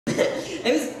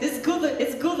It's cool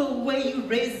the way you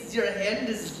raise your hand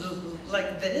is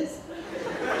like this.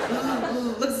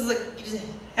 Looks like you just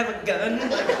have a gun.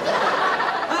 Like,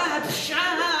 I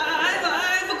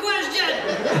have a question.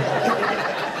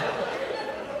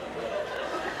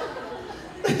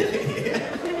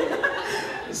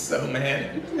 So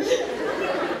mad.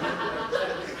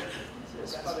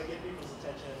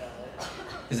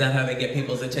 Is that how they get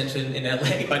people's attention in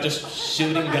LA? By just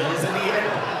shooting guns in the air?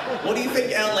 What do you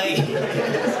think LA is?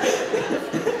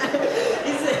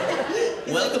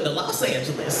 Welcome to Los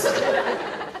Angeles.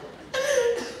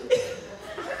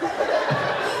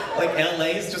 Like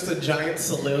LA is just a giant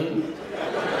saloon?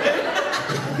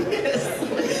 Yes.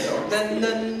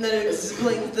 That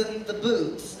explains the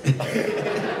boots.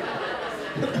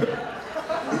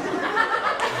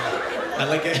 I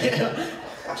like it.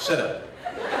 Shut up.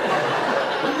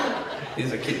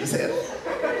 These are cute as hell.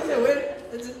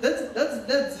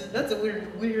 That's a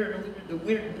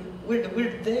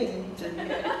weird thing.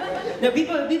 Now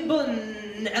people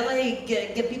in LA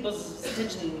get people's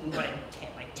attention by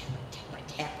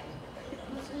tapping.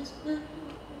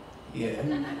 Yeah.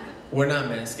 We're not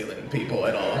masculine people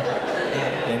at all.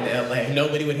 In LA.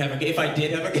 Nobody would have a gun. If I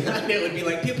did have a gun, it would be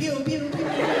like pew pew pew pew pew. Pew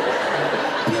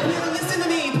pew, listen to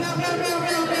me. Pew pew pew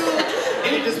pew pew.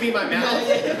 It'd just be my mouth.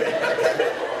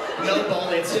 No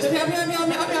bullets, just meow, meow, meow,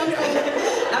 meow, meow, meow.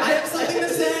 I have something to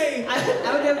say. I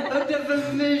would have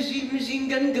a machine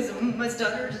gun because of my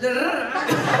stutter.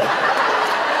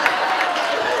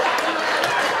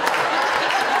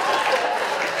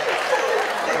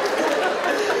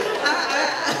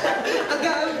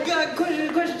 I've got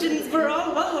questions for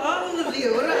all of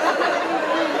you.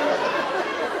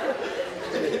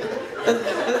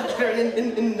 That's very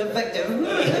ineffective.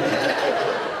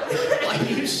 Why do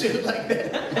you shoot like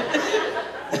that?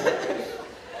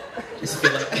 Just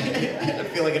feel like I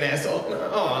feel like an asshole.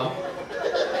 Aw.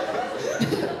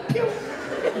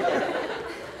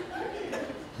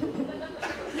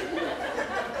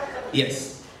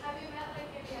 Yes.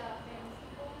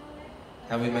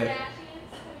 Have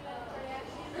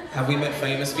we met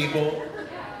famous people?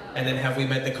 And then have we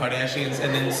met the Kardashians?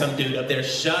 And then some dude up there,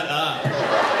 shut up.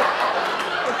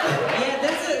 Yeah,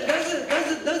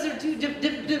 those are two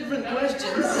different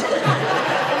questions.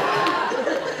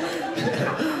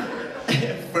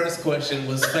 First question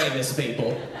was famous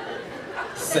people.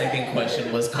 Second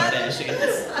question was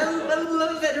Kardashians. I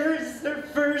love that her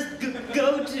first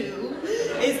go-to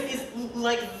is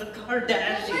like the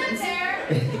Kardashians.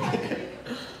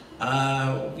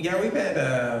 Yeah, we met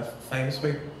famous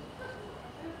people.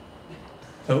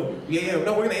 Who? Yeah,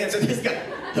 no, we're gonna answer this guy.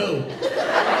 Who?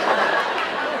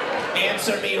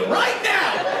 Answer me right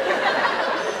now!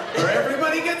 Or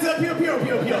everybody gets up, pew, pew,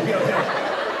 pew, pew, pew, pew.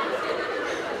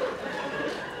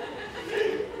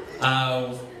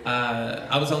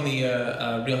 I was on the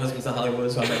Real Husbands of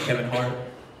Hollywood, so I met Kevin Hart.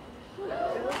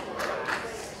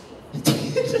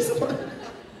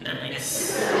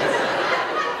 Nice.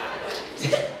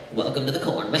 Welcome to the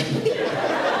corn, man.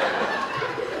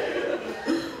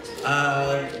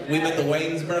 We met the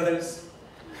Wayans brothers.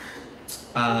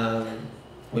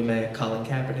 We met Colin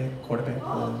Kaepernick, quarterback,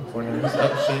 49ers.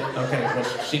 Oh shit, okay, well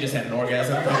she just had an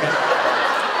orgasm, okay.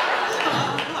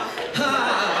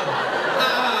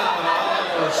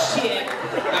 Oh shit,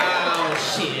 oh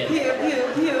shit. Pew, pew,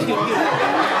 pew. Pew, pew.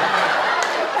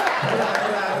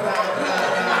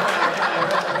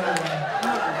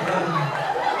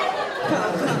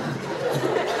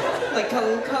 Like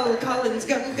Colin's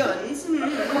guns.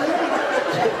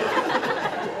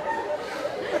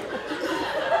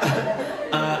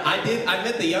 I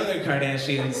met the younger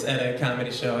Kardashians at a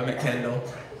comedy show. I met Kendall.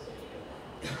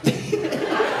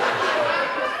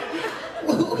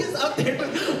 Who is up there?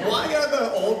 Why are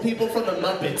the old people from the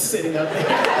Muppets sitting up there?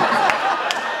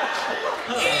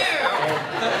 Ew!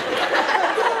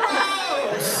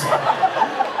 Gross!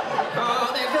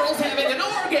 Oh, that girl's having an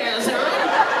orgasm.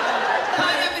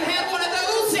 I haven't had one of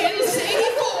those since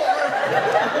 '84.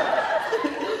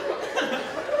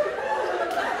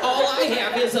 All I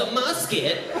have is a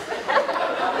musket.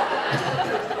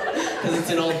 Because it's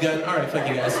an old gun. All right, fuck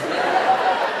you guys.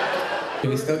 Do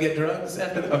we still get drugs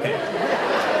after the... Okay.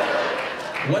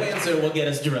 What answer will get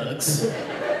us drugs?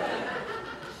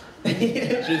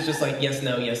 She's just like, yes,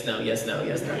 no, yes, no, yes, no,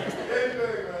 yes, no. Yes.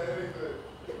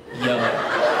 Yo.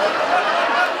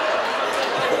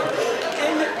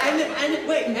 And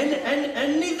wait, anything? Any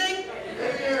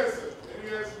answer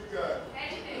you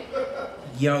got?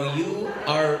 Yo, you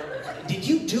are... Did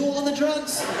you do all the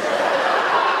drugs?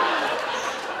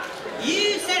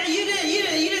 You said you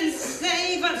didn't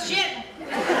say but shit.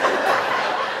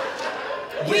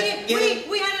 We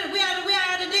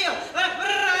had a deal.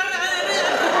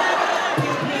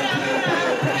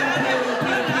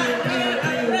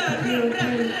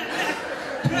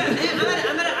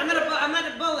 I'm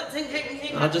at a bullet.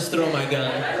 Hang on. I'll just throw my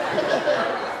gun.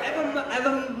 I have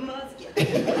a musket.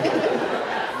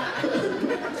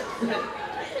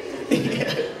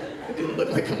 Yeah, it didn't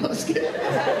look like a musket.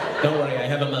 Don't worry, I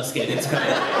have a musket. It's coming.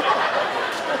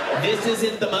 This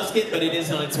isn't the musket, but it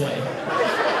is on its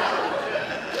way.